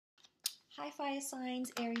Hi fire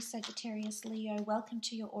signs, Aries, Sagittarius, Leo. Welcome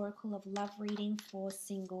to your Oracle of Love reading for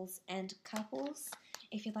singles and couples.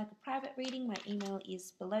 If you'd like a private reading, my email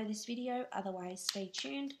is below this video. Otherwise, stay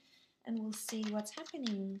tuned and we'll see what's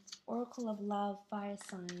happening. Oracle of Love, fire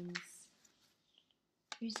signs.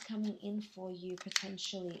 Who's coming in for you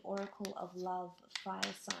potentially? Oracle of Love, fire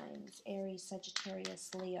signs, Aries, Sagittarius,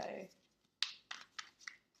 Leo.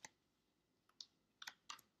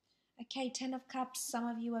 Okay, Ten of Cups, some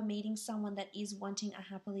of you are meeting someone that is wanting a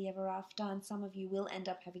happily ever after, and some of you will end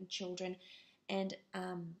up having children and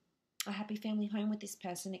a happy family home with this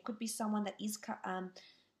person. It could be someone that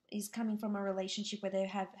is coming from a relationship where they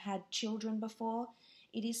have had children before.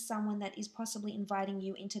 It is someone that is possibly inviting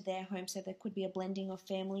you into their home, so there could be a blending of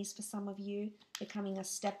families for some of you, becoming a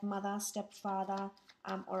stepmother, stepfather,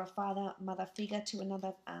 or a father-mother figure to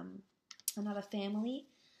another family.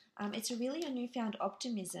 It's really a newfound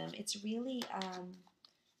optimism. It's really,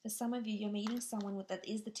 for some of you, you're meeting someone that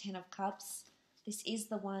is the Ten of Cups. This is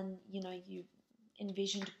the one, you know, you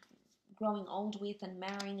envisioned growing old with and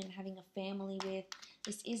marrying and having a family with.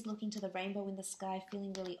 This is looking to the rainbow in the sky,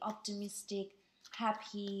 feeling really optimistic,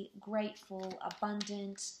 happy, grateful,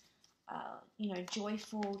 abundant, you know,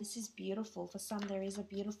 joyful. This is beautiful. For some, there is a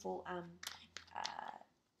beautiful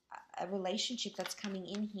a relationship that's coming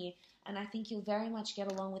in here. And I think you'll very much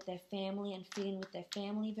get along with their family and fit in with their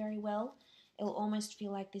family very well. It'll almost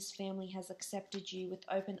feel like this family has accepted you with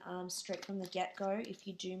open arms straight from the get-go if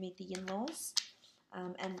you do meet the in-laws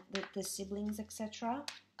and the siblings, etc.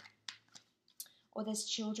 Or there's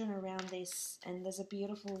children around this, and there's a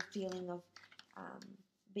beautiful feeling of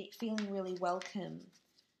feeling really welcome,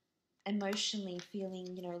 emotionally feeling,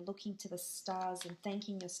 you know, looking to the stars and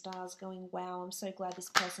thanking the stars, going, wow, I'm so glad this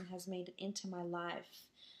person has made it into my life.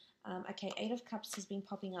 Okay, Eight of Cups has been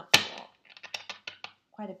popping up for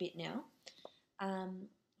quite a bit now.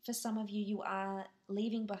 For some of you, you are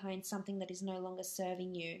leaving behind something that is no longer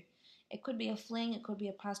serving you. It could be a fling, it could be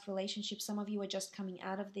a past relationship. Some of you are just coming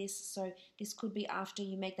out of this, so this could be after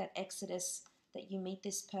you make that exodus that you meet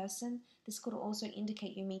this person. This could also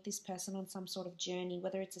indicate you meet this person on some sort of journey,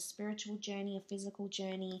 whether it's a spiritual journey, a physical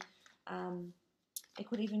journey. It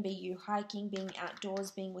could even be you hiking, being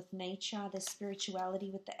outdoors, being with nature. There's spirituality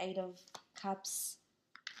with the Eight of Cups.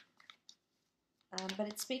 But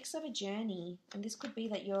it speaks of a journey, and this could be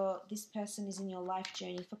that this person is in your life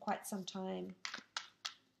journey for quite some time.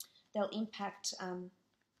 They'll impact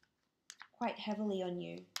quite heavily on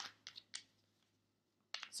you.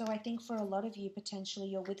 So I think for a lot of you, potentially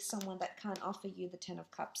you're with someone that can't offer you the Ten of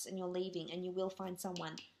Cups, and you're leaving, and you will find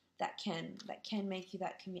someone that can make you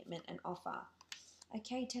that commitment and offer.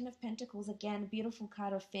 Okay, Ten of Pentacles, again, beautiful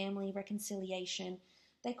card of family, reconciliation.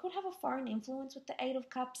 They could have a foreign influence with the Eight of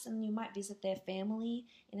Cups, and you might visit their family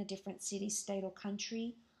in a different city, state, or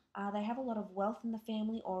country. They have a lot of wealth in the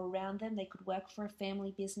family or around them. They could work for a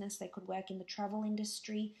family business. They could work in the travel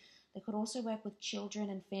industry. They could also work with children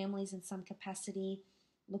and families in some capacity,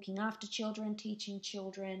 looking after children, teaching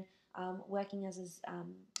children, working as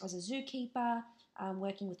a zookeeper,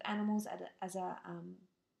 working with animals as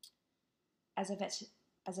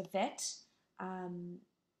a vet,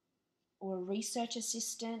 or a research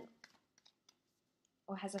assistant,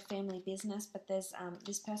 or has a family business. But there's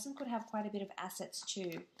this person could have quite a bit of assets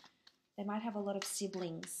too. They might have a lot of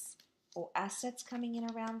siblings or assets coming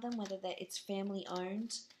in around them, whether it's family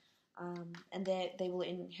owned, and they will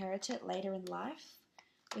inherit it later in life.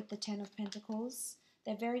 With the Ten of Pentacles,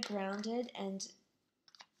 they're very grounded, and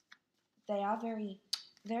they are very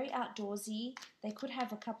outdoorsy. They could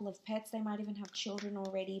have a couple of pets. They might even have children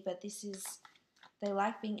already, but they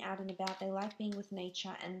like being out and about. They like being with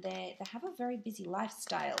nature, and they have a very busy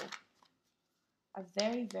lifestyle. A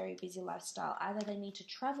very, very busy lifestyle. Either they need to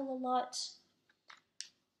travel a lot,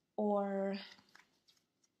 or,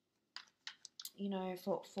 you know,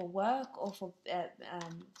 for work, or for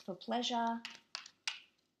pleasure.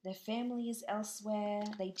 Their family is elsewhere.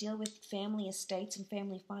 They deal with family estates and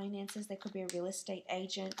family finances. They could be a real estate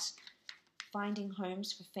agent, finding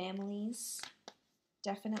homes for families.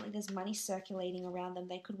 Definitely there's money circulating around them.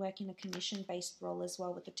 They could work in a commission-based role as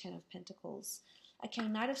well with the Ten of Pentacles. Okay,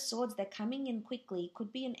 Knight of Swords, they're coming in quickly.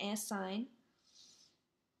 Could be an air sign.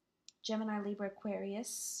 Gemini, Libra,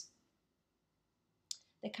 Aquarius.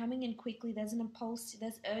 They're coming in quickly. There's an impulse,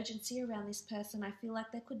 there's urgency around this person. I feel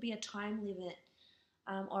like there could be a time limit.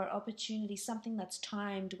 Or opportunity, something that's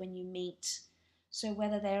timed when you meet. So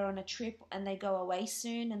whether they're on a trip and they go away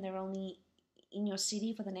soon and they're only in your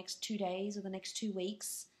city for the next 2 days or the next 2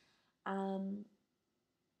 weeks,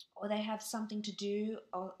 or they have something to do,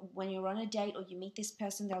 or when you're on a date or you meet this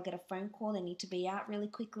person, they'll get a phone call, they need to be out really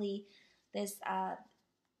quickly. There's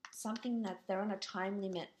something that they're on a time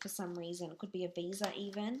limit for some reason. It could be a visa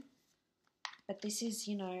even. But this is,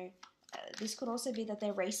 you know, this could also be that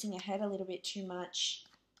they're racing ahead a little bit too much.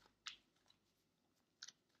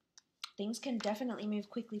 Things can definitely move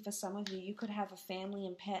quickly for some of you. You could have a family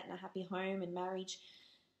and pet and a happy home and marriage,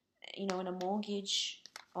 you know, and a mortgage,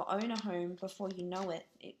 or own a home before you know it.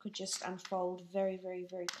 It could just unfold very, very,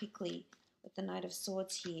 very quickly with the Knight of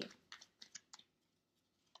Swords here.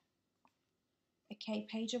 Okay,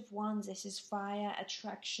 Page of Wands. This is fire,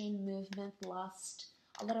 attraction, movement, lust.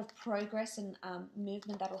 A lot of progress and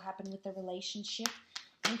movement that will happen with the relationship.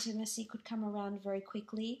 Intimacy could come around very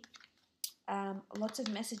quickly. Lots of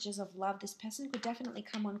messages of love. This person could definitely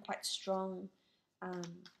come on quite strong,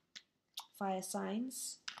 fire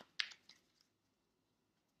signs.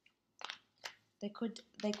 They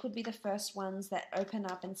could be the first ones that open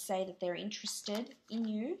up and say that they're interested in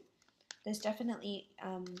you. There's definitely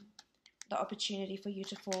the opportunity for you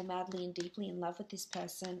to fall madly and deeply in love with this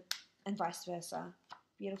person, and vice versa.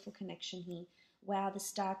 Beautiful connection here. Wow, the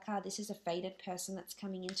Star card. This is a fated person that's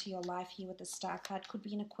coming into your life here with the Star card. Could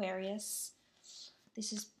be an Aquarius.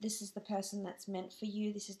 This is the person that's meant for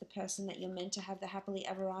you. This is the person that you're meant to have the happily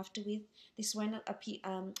ever after with. This won't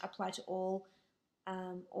apply to all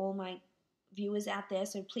my viewers out there,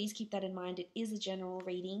 so please keep that in mind. It is a general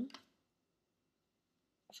reading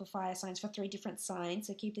for fire signs, for 3 different signs,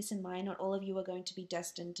 so keep this in mind. Not all of you are going to be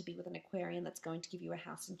destined to be with an Aquarian that's going to give you a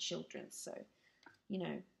house and children, so, you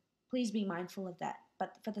know, please be mindful of that.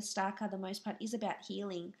 But for the Star card, the most part is about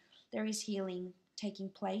healing. There is healing taking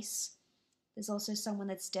place. There's also someone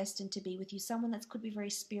that's destined to be with you, someone that could be very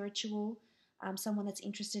spiritual, someone that's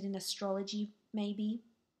interested in astrology maybe.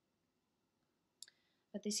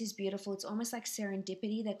 But this is beautiful. It's almost like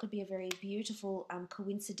serendipity. There could be a very beautiful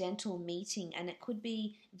coincidental meeting, and it could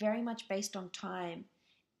be very much based on time.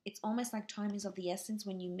 It's almost like time is of the essence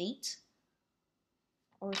when you meet,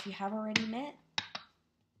 or if you have already met.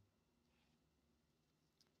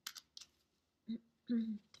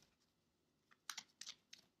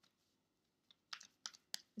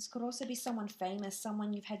 This could also be someone famous,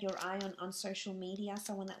 someone you've had your eye on social media,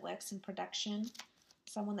 someone that works in production,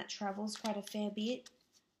 someone that travels quite a fair bit.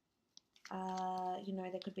 You know,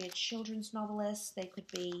 there could be a children's novelist, there could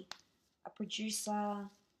be a producer,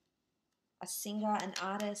 a singer, an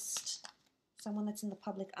artist, someone that's in the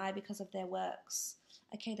public eye because of their works.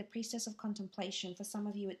 Okay, the Priestess of Contemplation. For some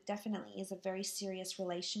of you, it definitely is a very serious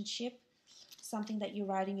relationship, something that you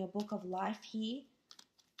write in your book of life here,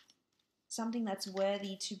 something that's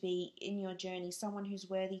worthy to be in your journey, someone who's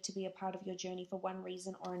worthy to be a part of your journey for one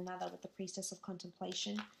reason or another with the Priestess of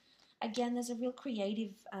Contemplation. Again, there's a real creative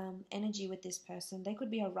energy with this person. They could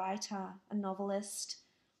be a writer, a novelist,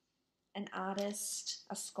 an artist,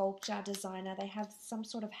 a sculptor, designer. They have some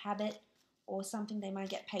sort of habit or something they might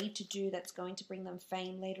get paid to do that's going to bring them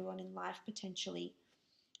fame later on in life, potentially.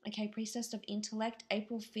 Okay, Priestess of Intellect,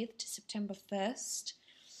 April 5th to September 1st.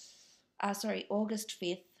 August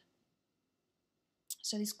 5th.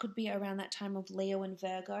 So this could be around that time of Leo and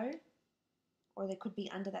Virgo, or they could be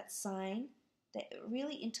under that sign. They're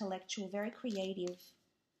really intellectual, very creative.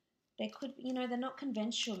 They could, you know, they're not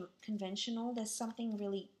conventional. There's something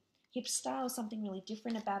really hipster or something really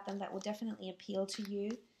different about them that will definitely appeal to you.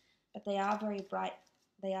 But they are very bright,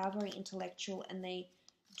 they are very intellectual, and they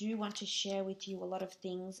do want to share with you a lot of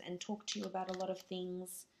things and talk to you about a lot of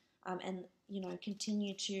things, and, you know,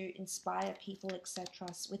 continue to inspire people, etc.,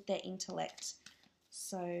 with their intellect.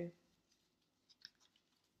 So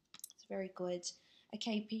it's very good.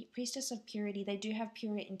 Okay, Priestess of Purity. They do have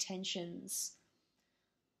pure intentions.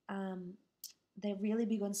 They're really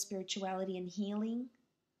big on spirituality and healing.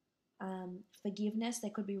 Forgiveness. They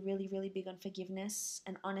could be really, really big on forgiveness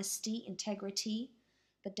and honesty, integrity.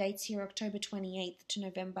 The dates here, October 28th to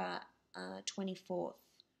November 24th.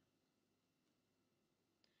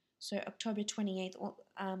 So October 28th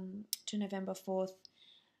to November 4th,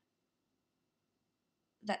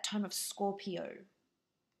 that time of Scorpio.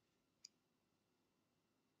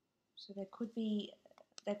 So there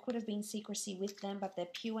could have been secrecy with them, but they're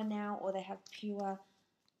pure now, or they have pure,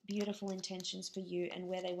 beautiful intentions for you and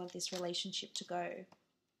where they want this relationship to go.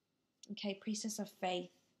 Okay, Priestess of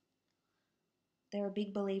Faith. They're a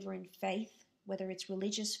big believer in faith, whether it's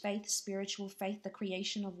religious faith, spiritual faith, the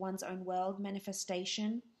creation of one's own world,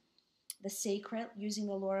 manifestation, the secret, using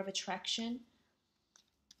the law of attraction.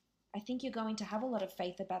 I think you're going to have a lot of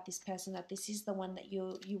faith about this person, that this is the one that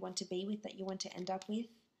you want to be with, that you want to end up with.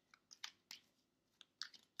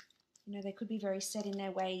 You know, they could be very set in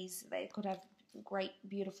their ways. They could have great,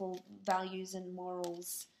 beautiful values and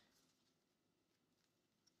morals.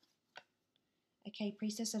 Okay,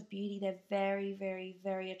 Priestess of Beauty, they're very, very,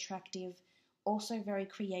 very attractive, also very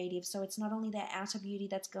creative. So it's not only their outer beauty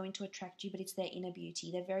that's going to attract you, but it's their inner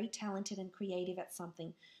beauty. They're very talented and creative at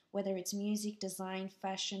something, whether it's music, design,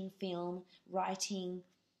 fashion, film, writing,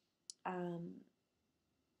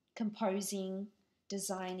 composing,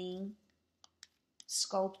 designing,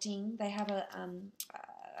 sculpting. They have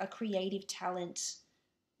a creative talent.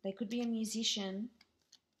 They could be a musician.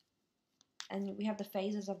 And we have the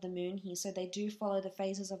phases of the moon here, so they do follow the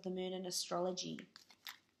phases of the moon in astrology.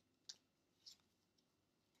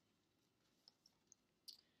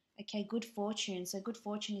 Okay, good fortune. So good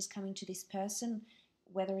fortune is coming to this person,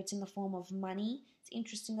 whether it's in the form of money. It's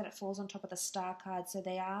interesting that it falls on top of the star card, so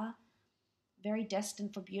they are very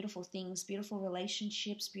destined for beautiful things, beautiful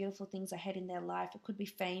relationships, beautiful things ahead in their life. It could be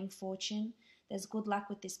fame, fortune. There's good luck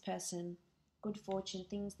with this person. Good fortune.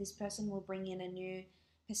 Things this person will bring in a new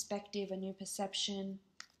perspective, a new perception.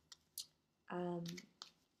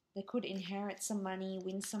 They could inherit some money,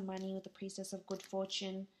 win some money with the Priestess of Good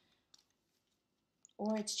Fortune.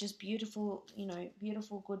 Or it's just beautiful, you know,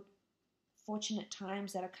 beautiful, good, fortunate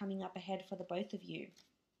times that are coming up ahead for the both of you.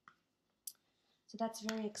 So that's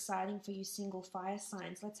very exciting for you single fire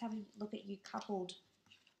signs. Let's have a look at you coupled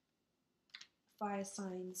fire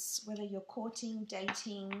signs, whether you're courting,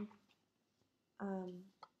 dating,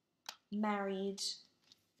 married,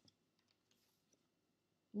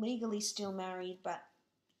 legally still married, but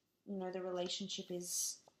you know the relationship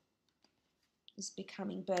is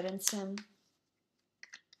becoming burdensome.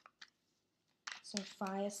 So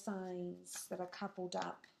fire signs that are coupled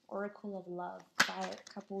up, Oracle of Love,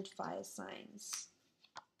 coupled fire signs.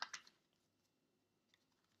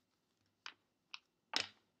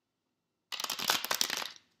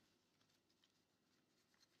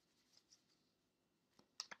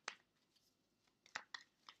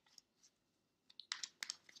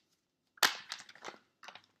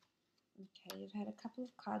 Okay, you've had a couple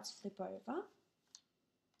of cards flip over.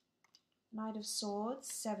 Knight of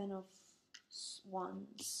Swords, Seven of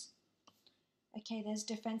Wands. Okay, there's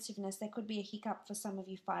defensiveness. There could be a hiccup for some of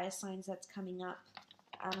you fire signs that's coming up.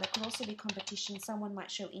 There could also be competition. Someone might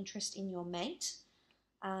show interest in your mate.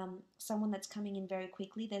 Someone that's coming in very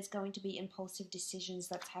quickly. There's going to be impulsive decisions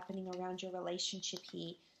that's happening around your relationship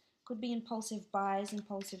here. Could be impulsive buys,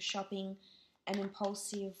 impulsive shopping, an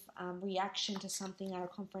impulsive reaction to something, or a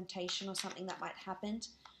confrontation or something that might happen.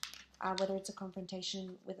 Whether it's a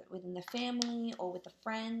confrontation within the family or with a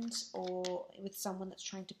friend or with someone that's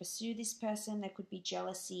trying to pursue this person. There could be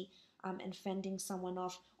jealousy and fending someone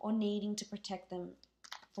off or needing to protect them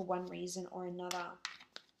for one reason or another.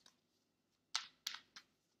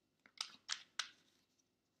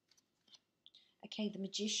 Okay, the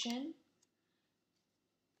Magician.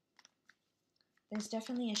 There's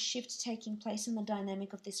definitely a shift taking place in the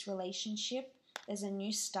dynamic of this relationship. There's a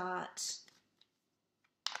new start.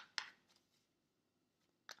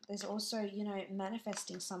 There's also, you know,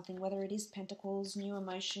 manifesting something, whether it is Pentacles, new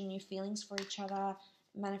emotion, new feelings for each other,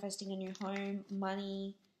 manifesting a new home,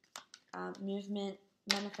 money, movement,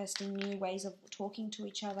 manifesting new ways of talking to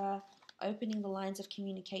each other, opening the lines of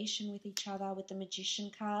communication with each other with the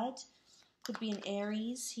Magician card. Could be an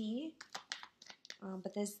Aries here,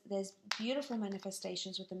 but there's beautiful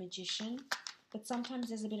manifestations with the Magician, but sometimes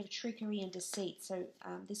there's a bit of trickery and deceit, so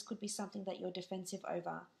this could be something that you're defensive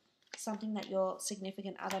over. Something that your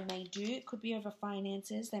significant other may do. It could be over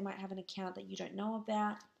finances. They might have an account that you don't know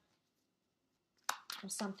about or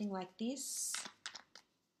something like this.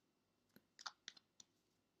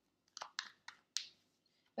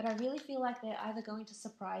 But I really feel like they're either going to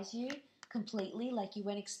surprise you completely, like you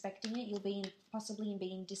weren't expecting it. You'll be possibly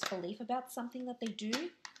in disbelief about something that they do.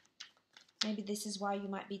 Maybe this is why you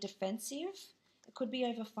might be defensive. It could be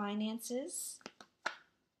over finances.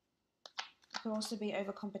 Could also be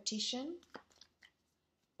over competition,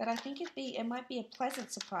 but I think it might be a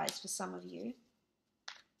pleasant surprise for some of you.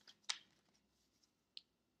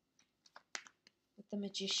 With the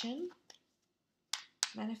Magician,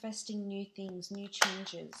 manifesting new things, new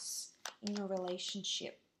changes in your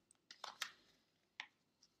relationship.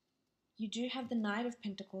 You do have the Knight of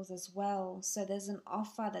Pentacles as well, so there's an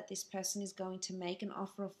offer that this person is going to make, an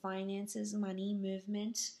offer of finances, money,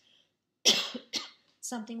 movement,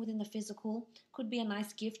 something within the physical. Could be a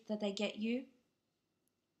nice gift that they get you.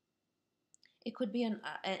 It could be an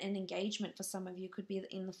engagement for some of you. Could be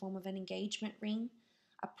in the form of an engagement ring,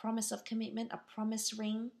 a promise of commitment, a promise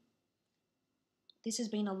ring. This has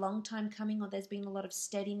been a long time coming, or there's been a lot of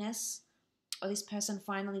steadiness, or this person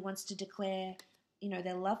finally wants to declare, you know,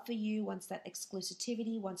 their love for you, wants that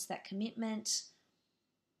exclusivity, wants that commitment.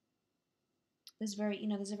 There's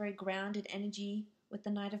a very grounded energy with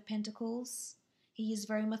the Knight of Pentacles. He is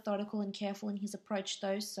very methodical and careful in his approach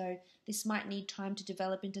though, so this might need time to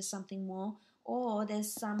develop into something more. Or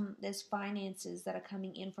there's finances that are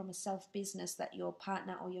coming in from a self-business that your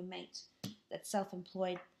partner or your mate that's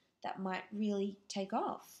self-employed that might really take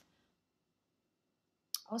off.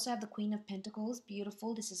 I also have the Queen of Pentacles,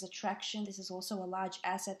 beautiful. This is attraction. This is also a large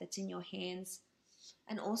asset that's in your hands.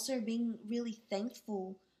 And also being really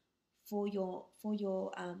thankful for your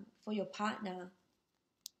partner.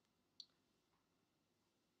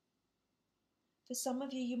 For some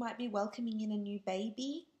of you, you might be welcoming in a new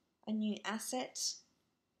baby, a new asset,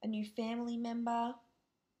 a new family member,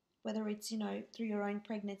 whether it's, through your own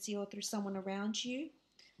pregnancy or through someone around you,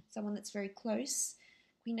 someone that's very close.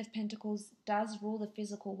 Queen of Pentacles does rule the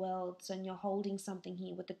physical world, so you're holding something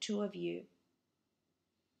here with the two of you.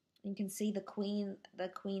 You can see the Queen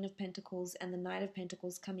of Pentacles and the Knight of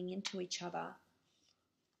Pentacles coming into each other.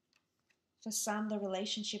 For some, the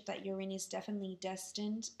relationship that you're in is definitely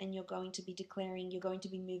destined, and you're going to be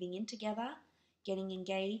moving in together, getting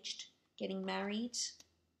engaged, getting married,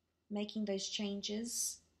 making those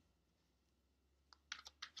changes,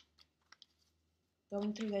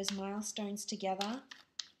 going through those milestones together.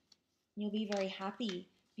 You'll be very happy.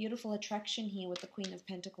 Beautiful attraction here with the Queen of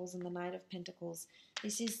Pentacles and the Knight of Pentacles.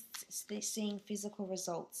 This is seeing physical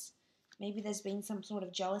results. Maybe there's been some sort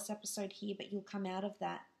of jealous episode here, but you'll come out of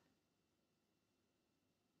that.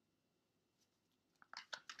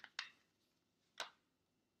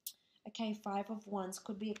 Okay, Five of Wands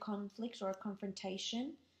could be a conflict or a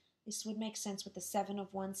confrontation. This would make sense with the Seven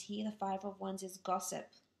of Wands here. The Five of Wands is gossip.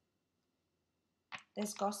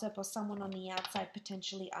 There's gossip or someone on the outside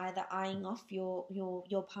potentially either eyeing off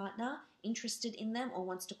your partner, interested in them, or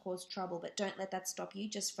wants to cause trouble. But don't let that stop you.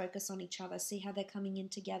 Just focus on each other. See how they're coming in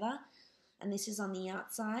together. And this is on the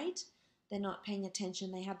outside. They're not paying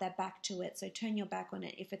attention. They have their back to it. So turn your back on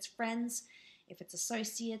it. If it's friends, if it's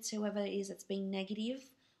associates, whoever it is that's being negative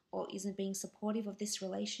or isn't being supportive of this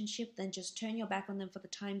relationship, then just turn your back on them for the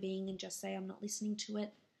time being and just say, I'm not listening to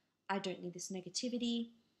it. I don't need this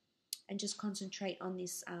negativity. And just concentrate on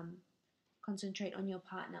this, concentrate on your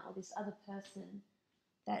partner or this other person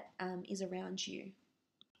that is around you.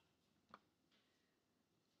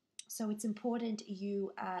 So it's important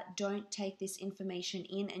you don't take this information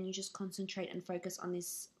in, and you just concentrate and focus on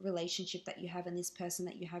this relationship that you have and this person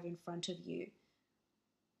that you have in front of you.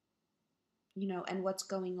 And what's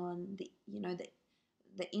going on,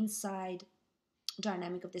 the inside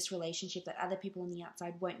dynamic of this relationship that other people on the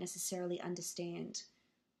outside won't necessarily understand.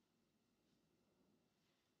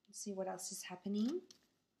 Let's see what else is happening.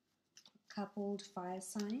 Coupled fire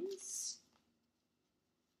signs.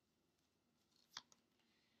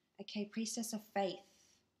 Okay, Priestess of Faith.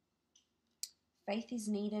 Faith is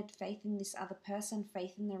needed, faith in this other person,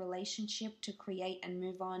 faith in the relationship to create and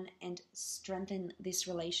move on and strengthen this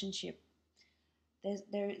relationship.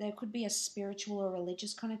 There could be a spiritual or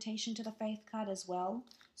religious connotation to the Faith card as well.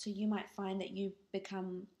 So you might find that you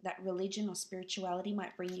become, that religion or spirituality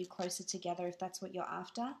might bring you closer together if that's what you're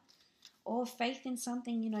after. Or faith in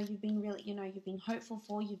something, you've been really, you've been hopeful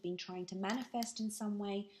for, you've been trying to manifest in some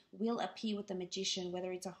way, will appear with the Magician,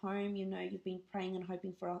 whether it's a home, you've been praying and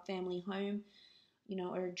hoping for a family home,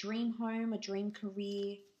 or a dream home, a dream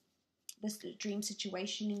career. This dream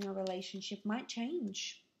situation in your relationship might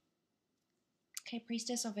change. Okay,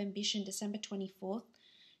 Priestess of Ambition, December 24th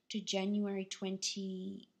to January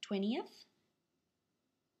 20th.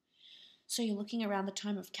 So you're looking around the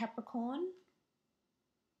time of Capricorn.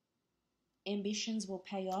 Ambitions will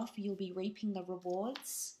pay off. You'll be reaping the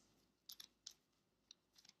rewards.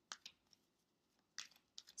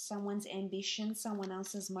 Someone's ambition, someone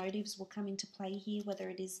else's motives will come into play here, whether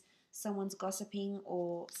it is someone's gossiping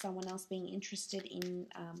or someone else being interested in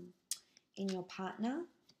your partner.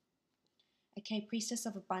 Okay, Priestess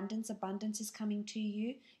of Abundance. Abundance is coming to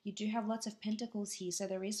you. You do have lots of pentacles here, so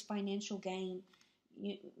there is financial gain.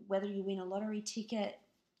 Whether you win a lottery ticket,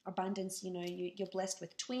 abundance, you're blessed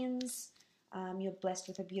with twins, you're blessed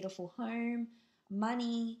with a beautiful home,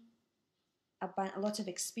 money, lots of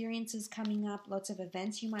experiences coming up, lots of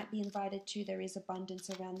events you might be invited to. There is abundance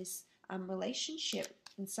around this relationship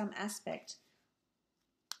in some aspect.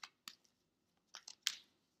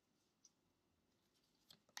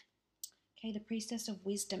 Okay, the Priestess of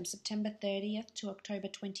Wisdom, September 30th to October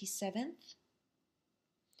 27th.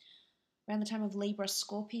 Around the time of Libra,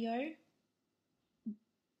 Scorpio.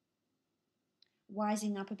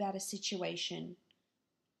 Wising up about a situation.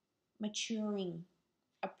 Maturing.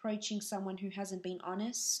 Approaching someone who hasn't been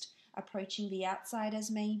honest. Approaching the outsiders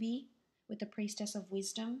maybe with the Priestess of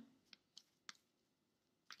Wisdom.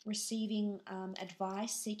 receiving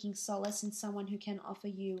advice, seeking solace in someone who can offer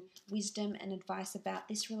you wisdom and advice about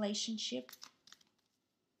this relationship.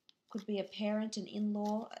 Could be a parent, an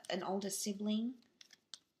in-law, an older sibling.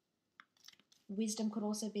 Wisdom could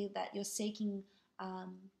also be that you're seeking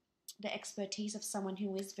the expertise of someone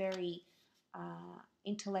who is very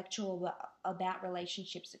intellectual about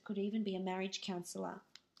relationships. It could even be a marriage counselor.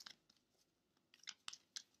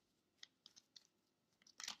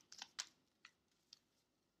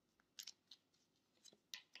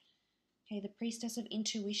 Okay, the Priestess of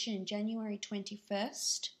Intuition, January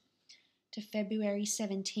 21st to February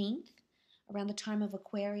 17th, around the time of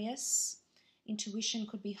Aquarius. Intuition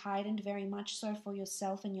could be heightened very much so for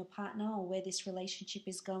yourself and your partner, or where this relationship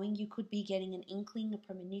is going. You could be getting an inkling, a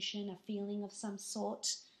premonition, a feeling of some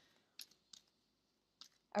sort.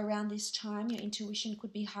 Around this time, your intuition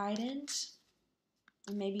could be heightened,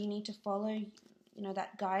 and maybe you need to follow,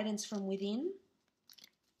 that guidance from within.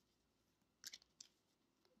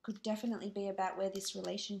 Could definitely be about where this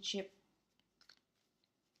relationship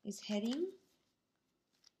is heading.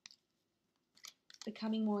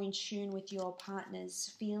 Becoming more in tune with your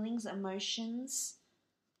partner's feelings, emotions,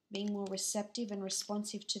 being more receptive and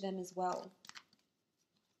responsive to them as well.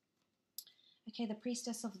 Okay, the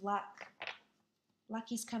Priestess of Luck.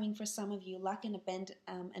 Luck is coming for some of you. Luck and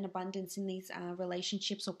abundance in these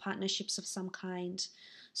relationships or partnerships of some kind.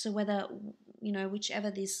 So whether, whichever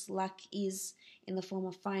this luck is in the form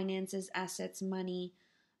of finances, assets, money,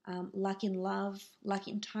 luck in love, luck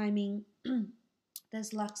in timing,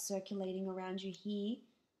 there's luck circulating around you here.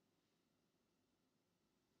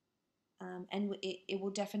 And it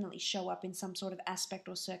will definitely show up in some sort of aspect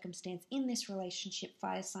or circumstance in this relationship,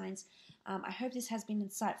 fire signs. I hope this has been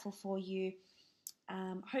insightful for you.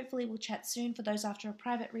 Hopefully we'll chat soon. For those after a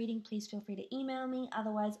private reading, please feel free to email me.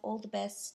 Otherwise, all the best.